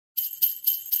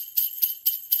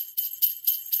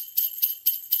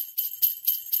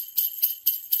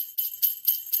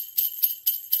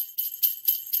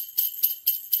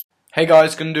Hey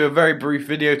guys, going to do a very brief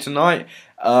video tonight,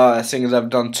 seeing as I've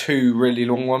done two really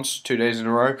long ones, 2 days in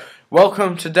a row.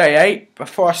 Welcome to day 8.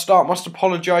 Before I start, must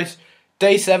apologise.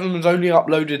 Day 7 was only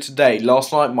uploaded today.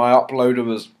 Last night my uploader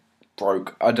was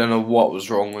broke. I don't know what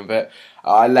was wrong with it.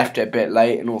 I left it a bit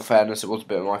late, in all fairness, it was a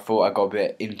bit of my fault. I got a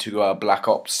bit into Black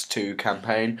Ops 2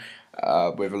 campaign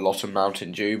with a lot of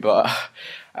Mountain Dew, but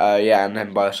yeah, and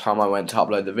then by the time I went to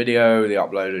upload the video, the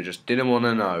uploader just didn't want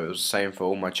to know. It was the same for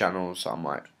all my channels, so I'm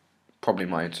like, probably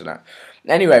my internet.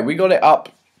 Anyway, we got it up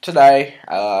today.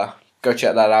 Go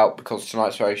check that out because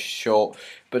tonight's very short.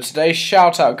 But today's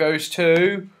shout out goes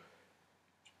to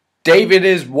David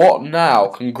is what now?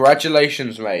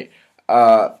 Congratulations, mate.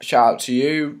 Shout out to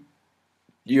you.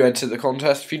 You entered the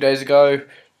contest a few days ago,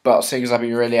 but seeing as I've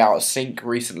been really out of sync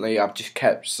recently, I've just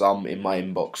kept some in my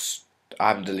inbox. I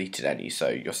haven't deleted any, so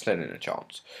you're still in a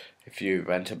chance if you've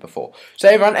entered before. So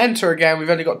everyone, enter again. We've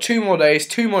only got 2 more days,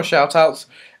 2 more shout outs.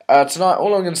 Tonight,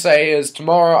 all I'm going to say is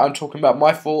tomorrow I'm talking about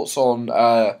my thoughts on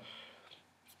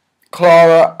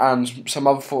Clara and some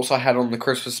other thoughts I had on the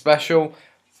Christmas special.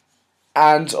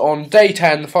 And on day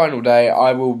 10, the final day,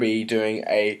 I will be doing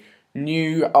a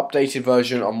new updated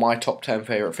version of my top 10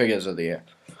 favourite figures of the year.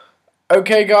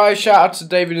 Okay guys, shout out to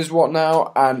David is what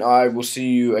now, and I will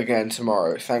see you again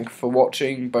tomorrow. Thank you for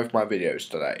watching both my videos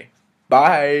today.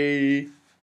 Bye!